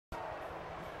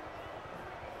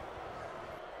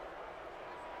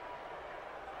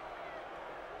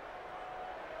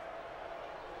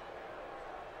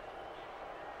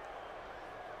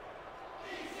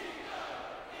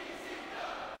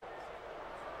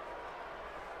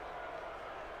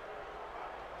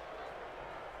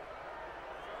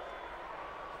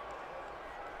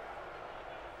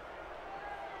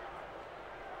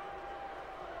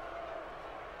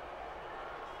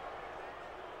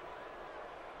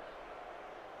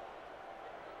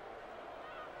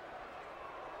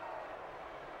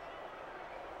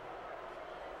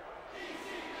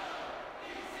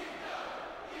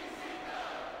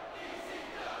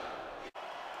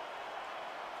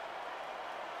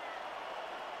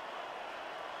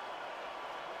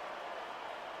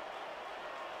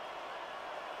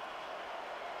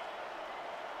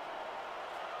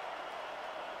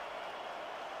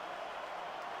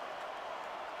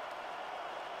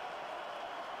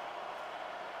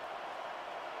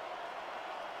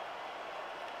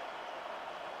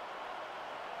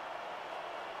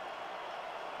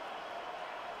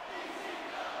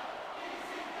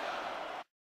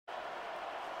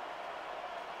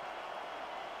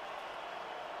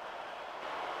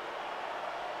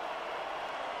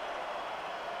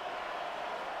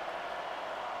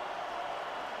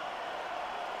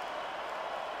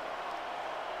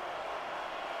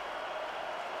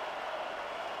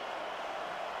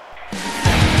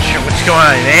going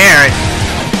on there.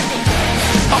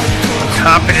 I'm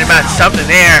confident about something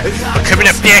there. But coming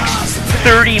up next,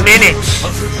 30 minutes.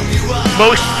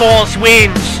 Most falls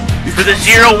wins for the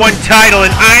 0-1 title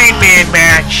in Ironman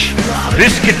match.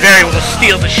 This could very well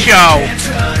steal the show.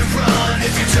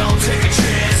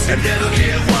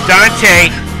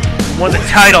 Dante won the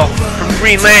title from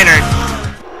Green Lantern.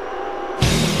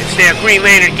 It's now Green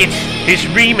Lantern gets his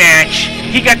rematch.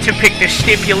 He got to pick the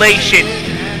stipulation,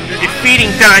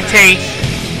 defeating Dante a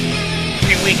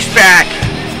few weeks back.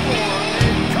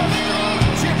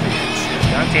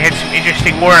 Dante had some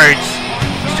interesting words.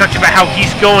 He's talked about how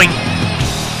he's going.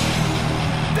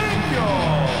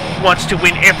 He wants to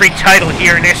win every title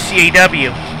here in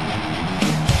SCAW.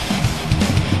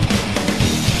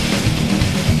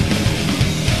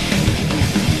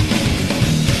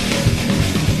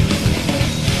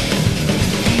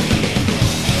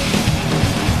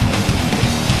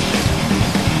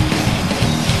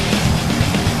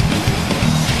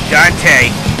 Dante.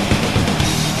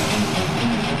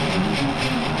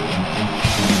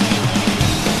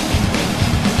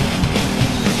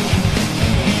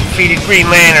 Defeated Green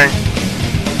Lantern.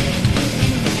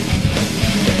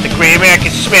 The Great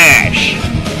American Smash.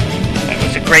 That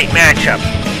was a great matchup.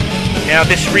 Now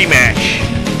this rematch.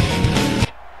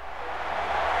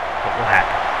 What will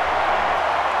happen?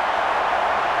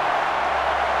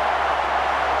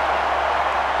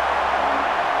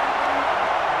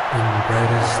 In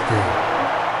brightest day,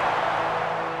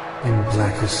 in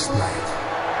blackest night,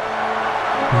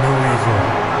 no evil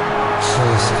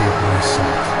shall escape my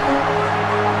sight.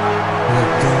 Let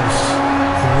those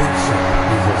who wait for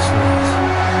evil's light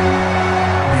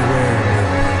beware my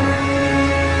brother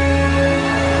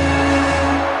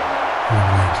when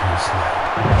lanterns light.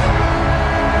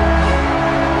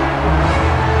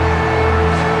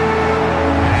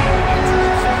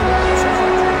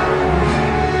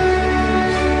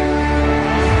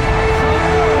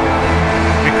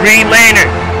 Green Lantern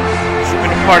has been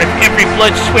a part of every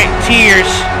Blood, Sweat, and Tears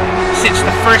since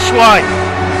the first one.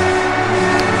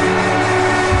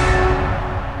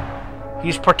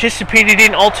 He's participated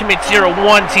in Ultimate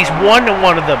 01s. He's won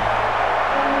one of them.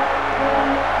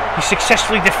 He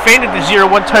successfully defended the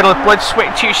 01 title at Blood, Sweat,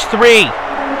 and Tears 3.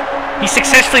 He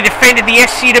successfully defended the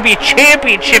SCW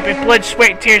Championship at Blood,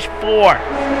 Sweat, and Tears 4.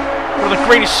 One of the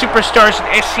greatest superstars in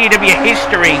SCW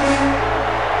history.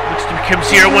 Looks to become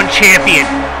 01 champion.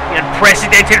 The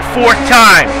unprecedented 4th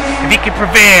time if he can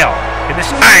prevail in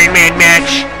this Ironman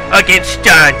match against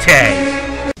Dante.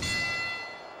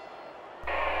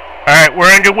 Alright,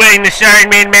 we're underway in this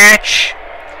Ironman match.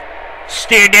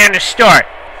 Stare down to start.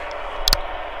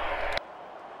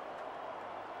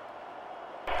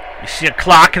 You see a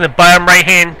clock in the bottom right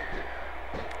hand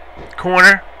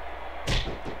corner.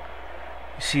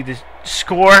 You see the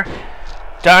score.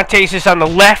 Dante's is on the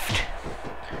left.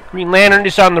 Green Lantern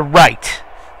is on the right.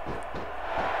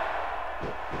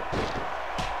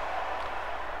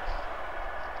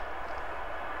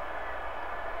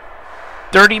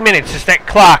 "30 minutes as that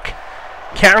clock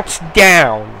counts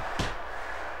down.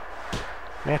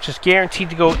 Match is guaranteed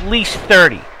to go at least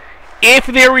 30. If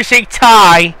there is a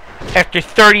tie after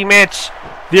 30 minutes,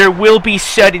 there will be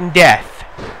sudden death.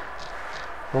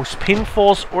 Most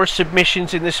pinfalls or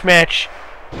submissions in this match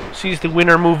sees the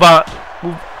winner move on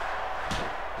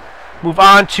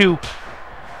to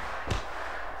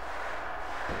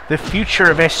the future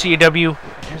of SCW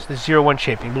as the 01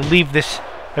 champion. We'll leave this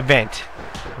event.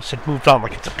 I said moved on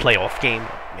like it's a playoff game.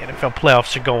 The NFL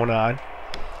playoffs are going on.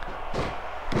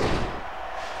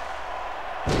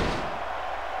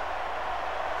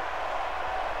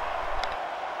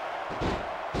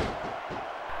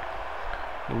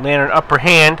 Lantern upper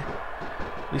hand,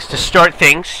 at least to start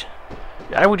things.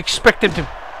 I would expect them to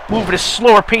move at a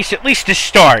slower pace, at least to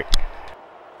start.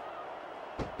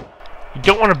 You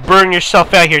don't want to burn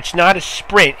yourself out here. It's not a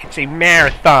sprint, it's a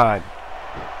marathon.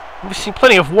 We've seen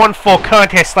plenty of one full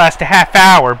contest last a half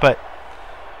hour, but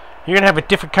you're going to have a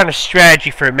different kind of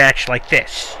strategy for a match like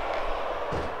this.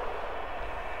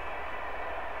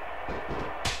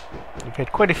 We've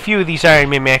had quite a few of these Iron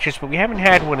Man matches, but we haven't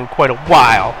had one in quite a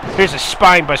while. Here's a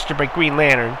spine buster by Green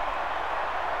Lantern.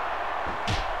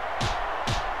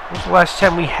 When's the last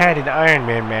time we had an Iron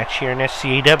Man match here in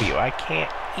SCAW? I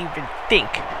can't even think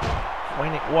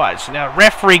when it was. Now,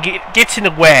 referee gets in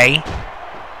the way.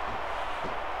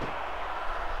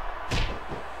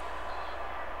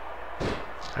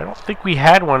 I don't think we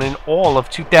had one in all of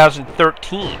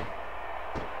 2013.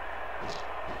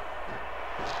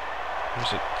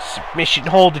 There's a submission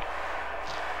hold.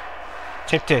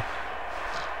 Attempt to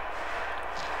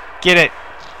get it.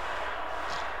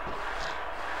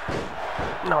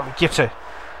 No, he gets a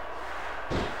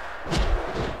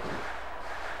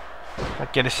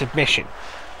Get a submission.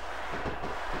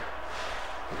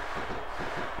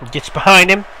 He gets behind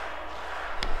him.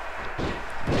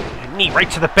 And knee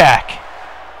right to the back.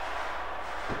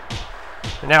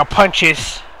 And now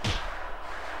punches.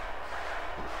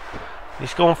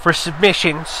 He's going for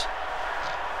submissions.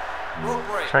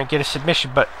 Trying to get a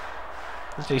submission, but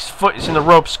his foot is in the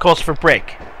ropes, calls for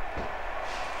break.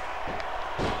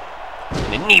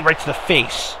 And a knee right to the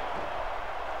face.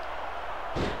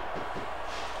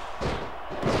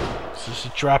 This is a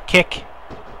drop kick.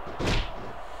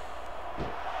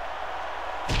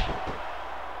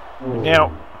 And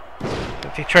now,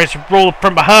 he tries to roll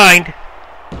from behind.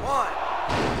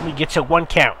 He gets a 1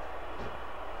 count.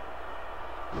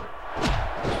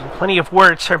 Plenty of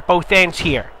words from both ends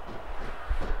here.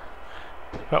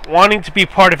 But wanting to be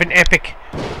part of an epic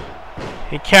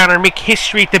encounter, make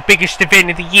history at the biggest event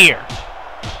of the year.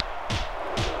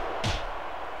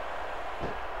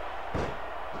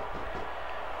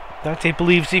 Dante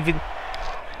believes even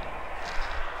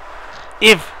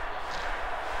if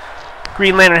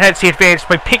Green Lantern has the advantage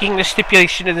by picking the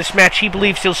stipulation in this match, he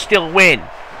believes he'll still win.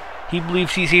 He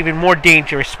believes he's even more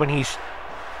dangerous when he's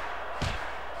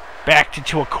backed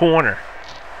into a corner.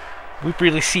 We've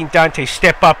really seen Dante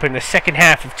step up in the second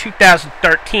half of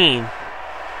 2013.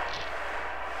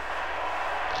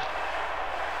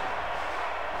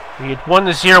 He had won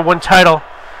the 0-1 title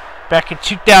back in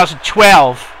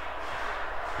 2012.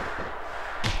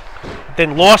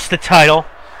 Then lost the title.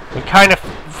 And kind of,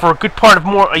 for a good part of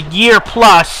a year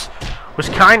plus, was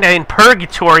kind of in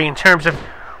purgatory in terms of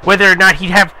whether or not he'd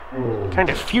have kind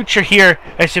of future here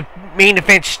as a main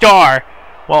event star.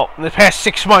 Well, in the past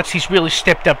 6 months, he's really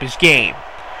stepped up his game.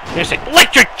 There's an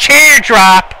electric chair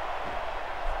drop.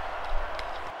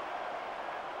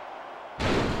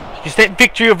 Because that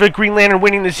victory over the Green Lantern,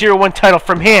 winning the 0-1 title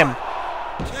from him,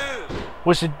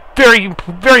 was a very,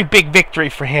 very big victory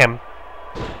for him.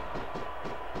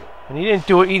 And he didn't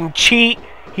do it, he didn't cheat,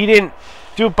 he didn't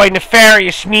do it by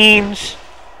nefarious means.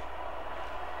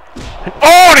 And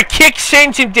oh, the kick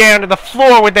sends him down to the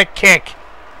floor with that kick.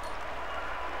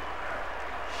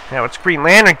 Now it's Green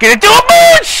Lantern gonna do a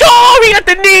moonsault! He got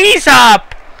the knees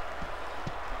up!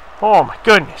 Oh my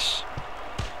goodness.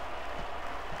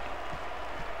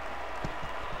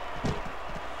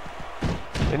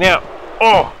 And now,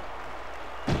 oh!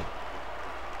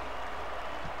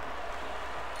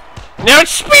 Now it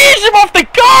spears him off the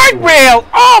guardrail!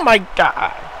 Oh my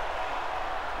god!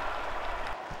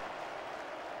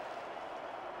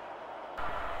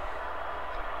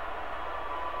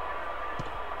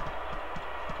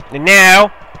 And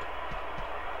now,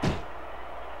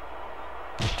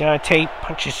 Dante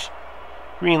punches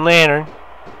Green Lantern.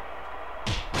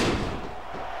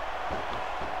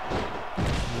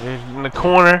 In the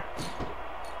corner.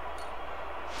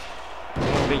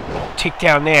 Big take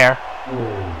down there.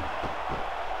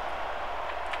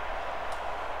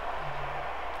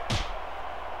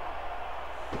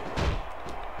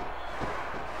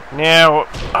 Now,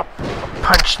 up,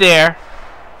 punch there.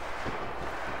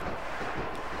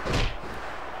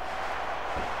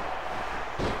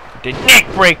 The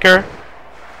neck breaker.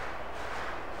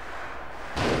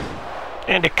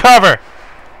 And the cover.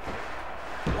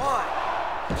 1,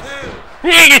 2.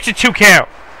 He gets a 2 count.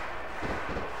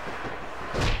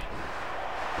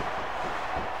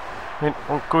 And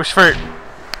goes for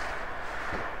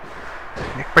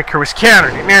neck breaker was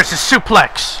countered. And there's a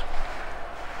suplex.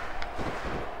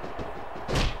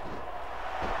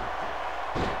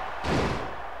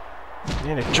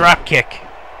 And a drop kick.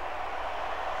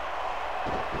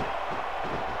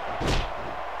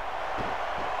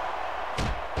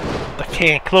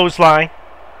 Left-hand clothesline.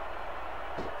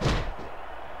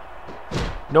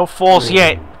 No falls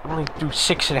yet. Only through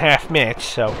 6.5 minutes,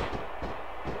 so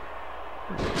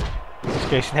these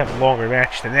guys can have a longer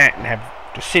match than that and have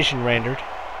decision rendered.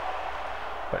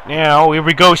 But now, here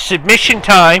we go, submission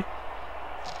time.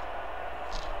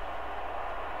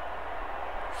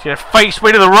 He's gonna fight his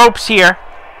way to the ropes here.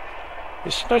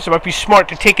 Sometimes it might be smart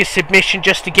to take a submission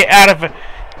just to get out of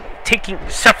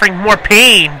suffering more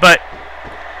pain, but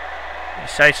he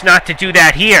decides not to do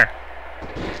that here.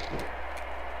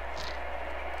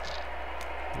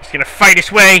 He's gonna fight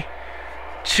his way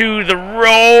to the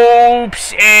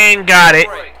ropes and got it.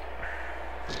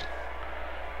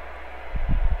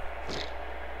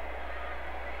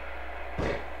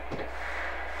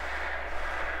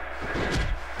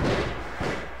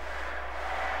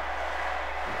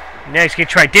 Now he's going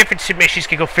to try different submissions. He's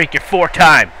going to go figure 4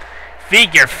 time.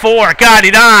 Figure 4. Got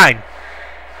it on.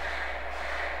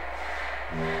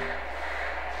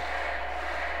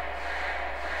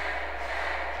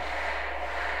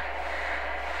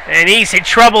 And he's in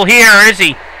trouble here, is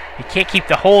he? He can't keep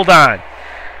the hold on.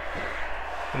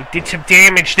 He did some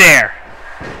damage there.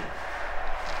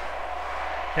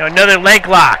 Now another leg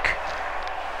lock.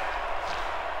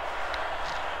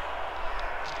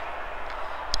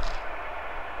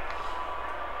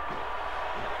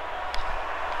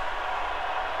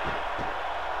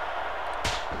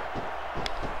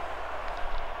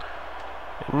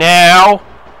 Now,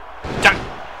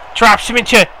 drops him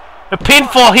into a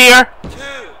pinfall here.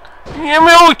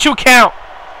 Yeah, 2 count.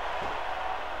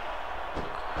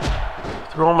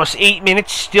 Through almost 8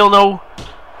 minutes, still no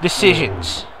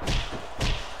decisions.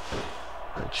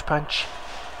 Punch, punch.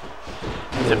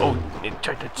 Oh, it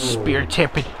tried that spear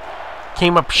tip. It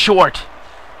came up short.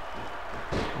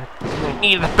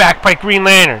 Knee to the back by Green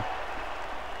Lantern.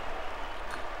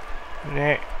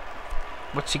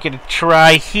 What's he gonna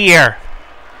try here?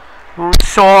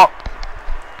 Moonsault.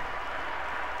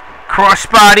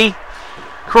 Crossbody.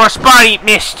 Crossbody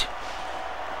missed.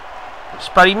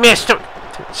 Crossbody missed.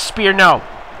 Spear no.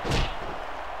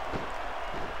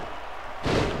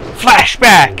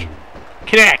 Flashback.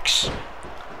 Connects.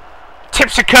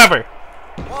 Tips a cover.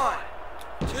 1,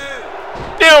 2.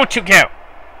 No, 2 count.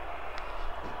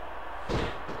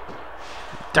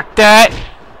 Duck that.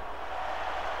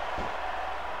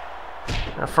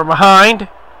 Now from behind.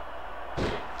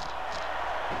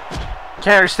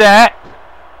 Counters that.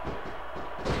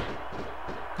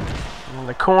 In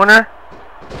the corner.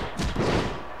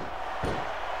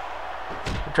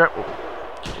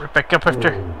 Right back up after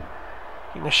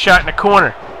getting a shot in the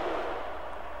corner.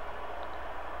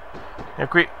 Now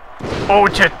great. Oh,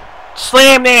 it's a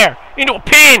slam there into a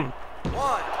pin.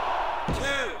 1,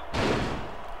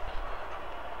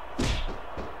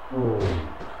 2.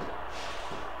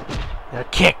 Now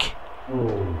kick.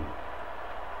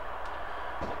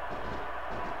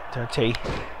 Dante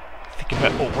thinking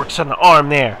about what works on the arm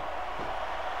there.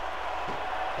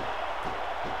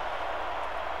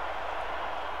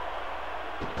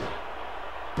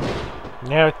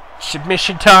 Now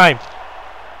submission time.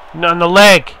 And on the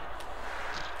leg.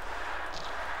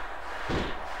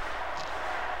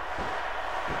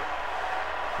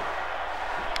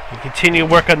 You continue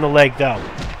to work on the leg though.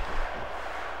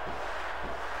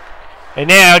 And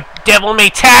now Devil May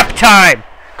Tap time.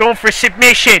 Going for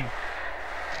submission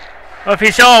of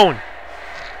his own.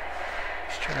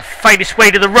 He's trying to fight his way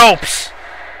to the ropes.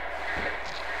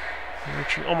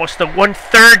 Reaching almost the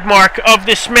 1/3 mark of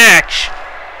this match.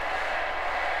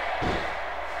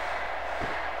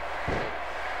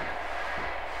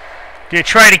 Gonna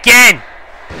try it again.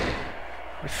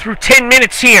 We're through 10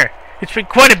 minutes here. It's been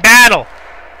quite a battle.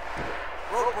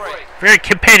 Very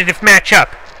competitive matchup,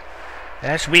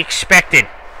 as we expected.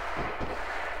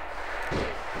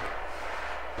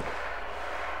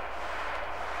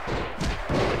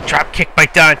 Drop kick by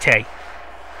Dante.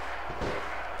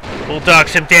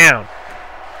 Bulldogs him down.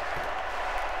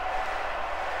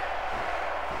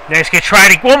 Now he's gonna try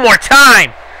it one more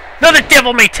time. Another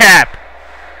Devil May Tap.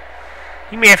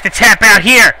 He may have to tap out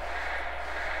here.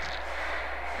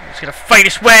 He's gonna fight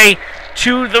his way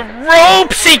to the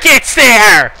ropes. He gets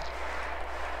there.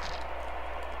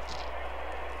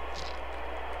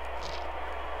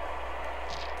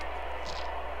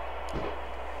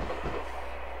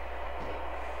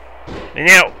 And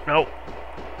now, no.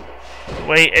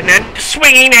 Wait, and then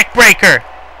swinging neck breaker.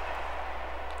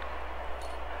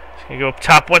 He's gonna go up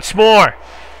top once more.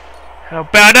 How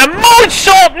about a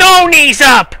moonsault? No, knees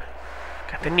up.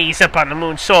 Got the knees up on the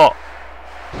moonsault.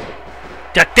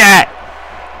 Duck that.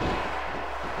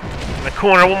 In the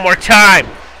corner one more time.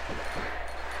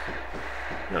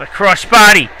 Another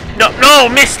crossbody. No,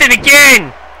 missed it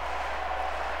again.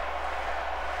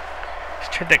 He's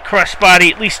tried that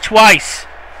crossbody at least twice.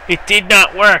 It did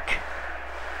not work.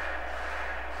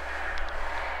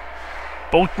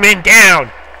 Both men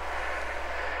down.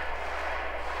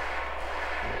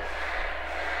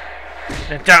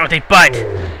 They're down with a butt.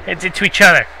 Heads into each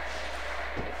other.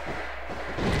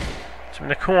 It's from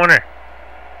the corner.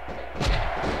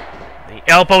 The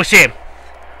elbows him.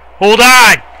 Hold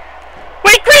on.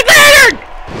 Wait, Green Lantern!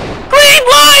 Green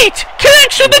light!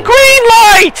 Connects with the green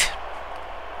light!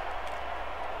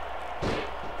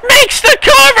 Makes the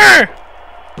cover!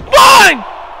 1,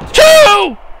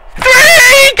 2,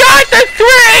 3! Got the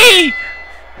 3!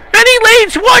 And he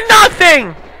leads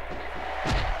 1-0!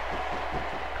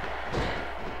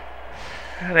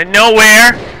 Out of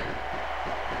nowhere.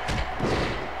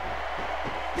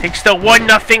 Takes the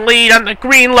 1-0 lead on the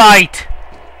green light.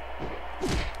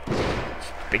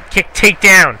 Big kick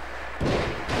takedown.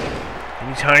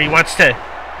 Anytime he wants to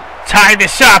tie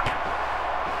this up.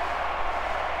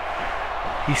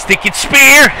 He's thinking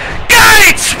spear. Got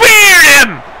Got it! Speared him!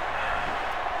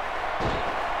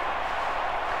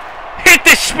 Hit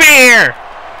the spear!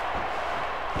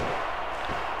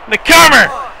 The cover!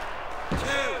 1, 2,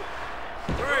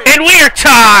 3. And we are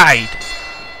tied!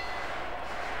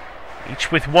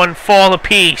 Each with one fall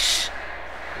apiece.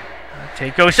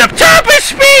 Dante goes up top and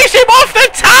spears him off the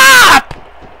top!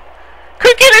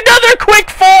 Could get another quick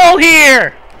fall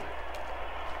here!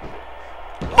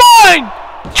 1,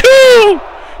 2, 3.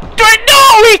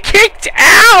 No, he kicked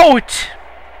out!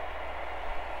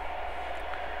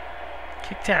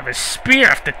 Kicked out of a spear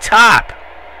off the top.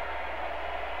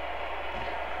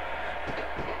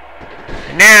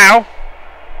 And now,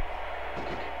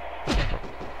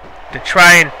 to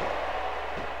try and...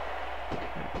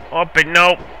 Oh, but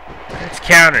nope. It's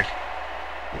countered.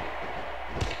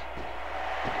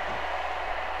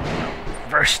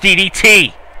 Reverse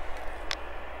DDT.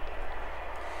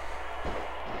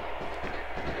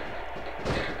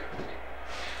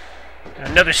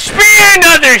 Another spear,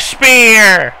 another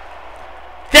spear!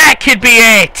 That could be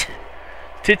it!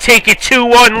 To take a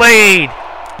 2-1 lead.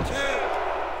 2,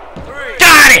 3.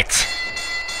 Got it!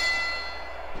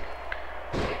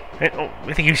 And, oh,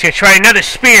 I think he was going to try another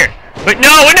spear. But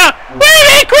no, no! Wait a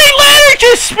minute! Green Lantern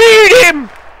just speared him!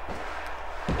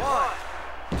 1,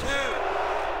 2,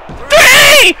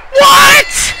 3!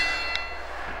 What?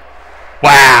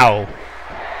 Wow.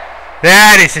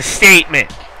 That is a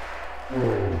statement.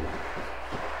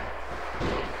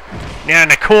 Now in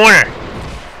the corner.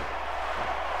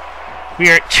 We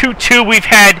are at 2-2. We've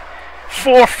had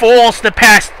 4 falls the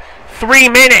past 3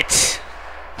 minutes.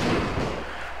 There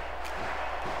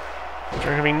are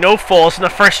going to be no falls in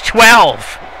the first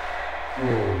 12.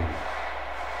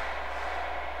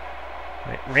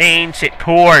 It rains, it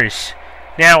pours.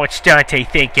 Now it's Dante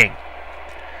thinking.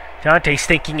 Dante's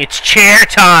thinking it's chair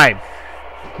time.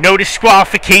 No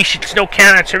disqualifications, no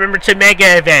countouts. Remember, it's a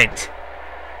mega event.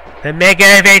 The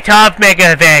mega event of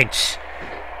mega events.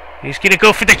 He's going to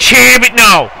go for the chair, but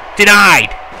no.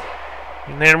 Denied.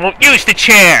 And then won't use the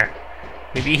chair.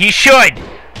 Maybe he should.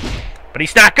 But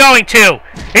he's not going to.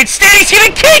 Instead, he's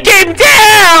going to kick him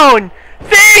down.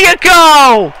 There you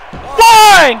go.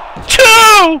 1,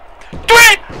 2,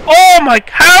 3. Oh my,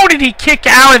 how did he kick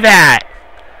out of that?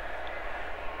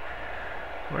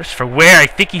 Worse for wear, I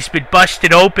think he's been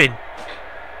busted open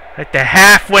at the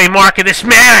halfway mark of this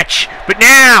match. But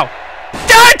now,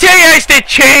 Dante has the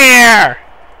chair.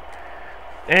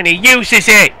 And he uses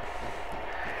it.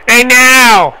 And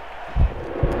now,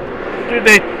 through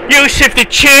the use of the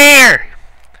chair,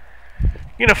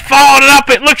 gonna follow it up,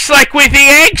 it looks like, with the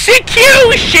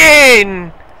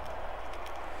execution.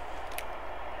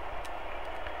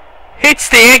 Hits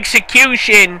the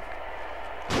execution.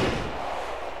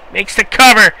 Makes the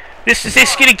cover. This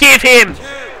gonna give him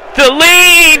the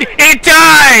lead. It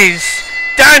does.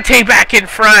 Dante back in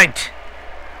front.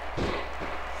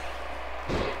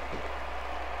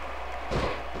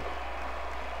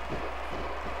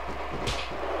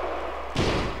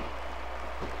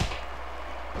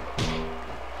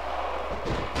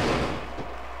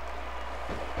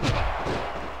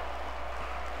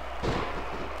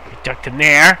 Ducked him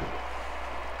there.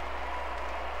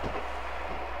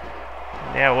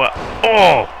 Now what?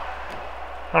 Oh! I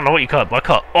don't know what you call it, but I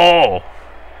call it oh!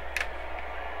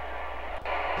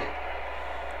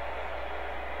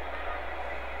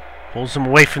 Pulls him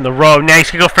away from the rope. Now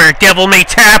he's gonna go for a devil may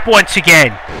tap once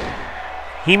again.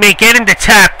 He may get him to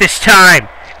tap this time.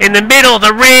 In the middle of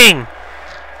the ring.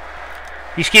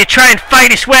 He's gonna try and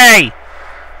fight his way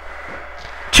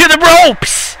to the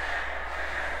ropes.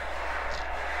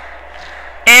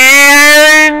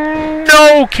 And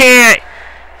no, can't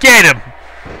get him.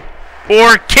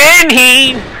 Or can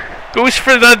he? Goes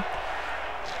for the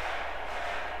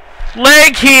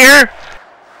leg here.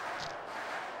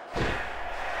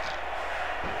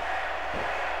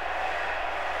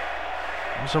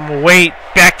 Gives him a weight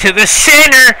back to the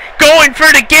center. Going for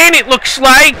it again, it looks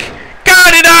like.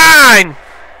 Got it on.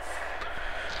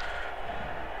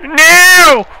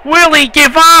 Now, will he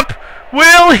give up?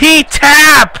 Will he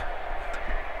tap?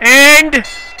 And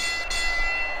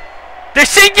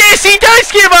yes, he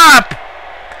does give up.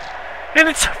 And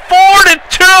it's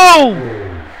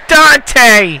 4-2.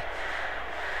 Dante.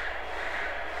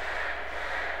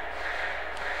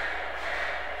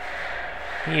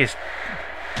 He is.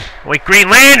 Wait, Green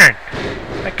Lantern.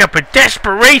 Back up a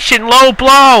desperation low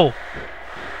blow.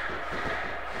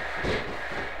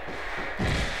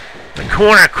 The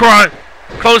corner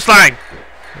clothesline.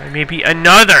 Maybe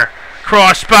another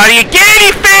crossbody again.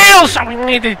 He fails. Oh, we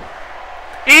need to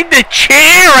in the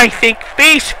chair, I think,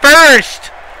 face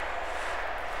first.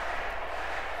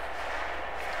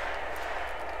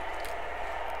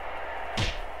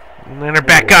 Leonard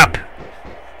back up.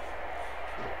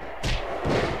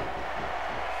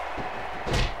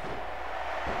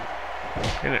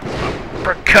 And an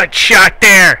uppercut shot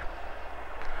there.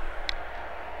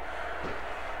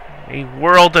 A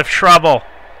world of trouble.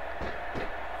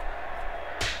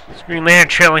 Green Lantern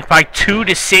trailing by 2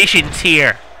 decisions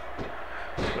here.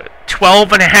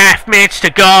 12.5 minutes to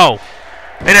go.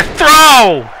 And a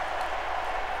throw!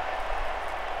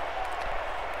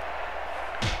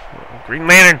 Green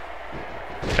Lantern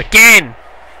again.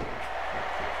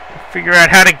 Figure out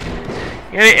how to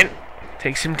get it and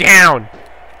takes him down.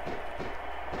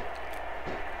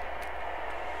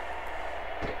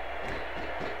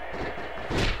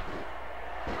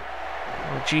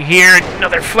 Did you hear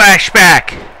another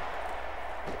flashback?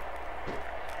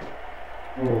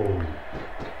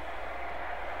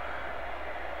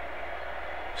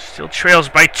 Still trails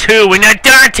by 2, and now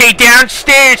Dante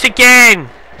downstairs again.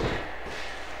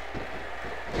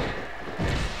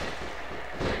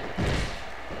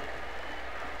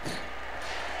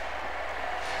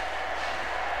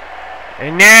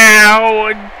 And now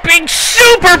a big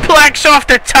superplex off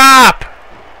the top.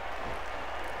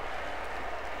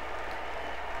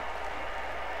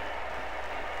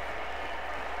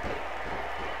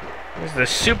 There's the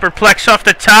superplex off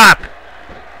the top.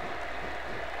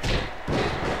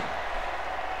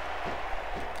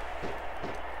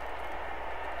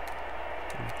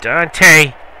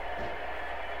 Dante.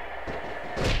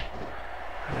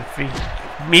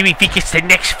 Maybe if he gets the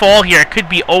next fall here, it could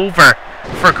be over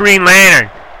for Green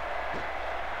Lantern.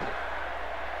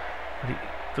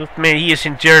 Man, he has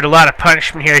endured a lot of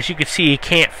punishment here. As you can see, he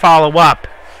can't follow up.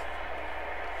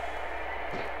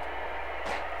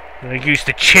 I'm going to use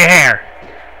the chair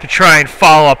to try and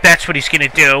follow up. That's what he's going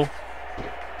to do.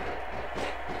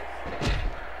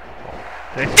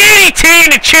 A DDT in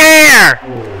the chair!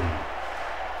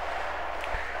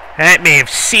 That may have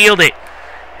sealed it.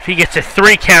 If he gets a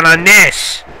 3 count on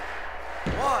this.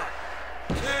 1,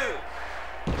 2.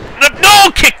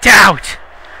 No, kicked out!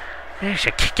 There's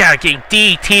a kick out getting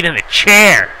DDT'd in the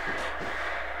chair.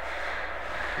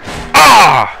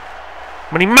 Oh!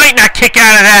 But he might not kick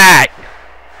out of that.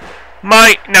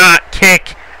 Might not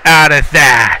kick out of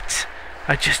that.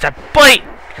 Just a blatant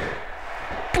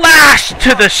blast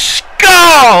to the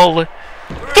skull.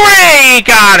 3,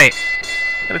 got it.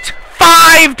 And it's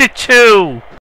 5-2.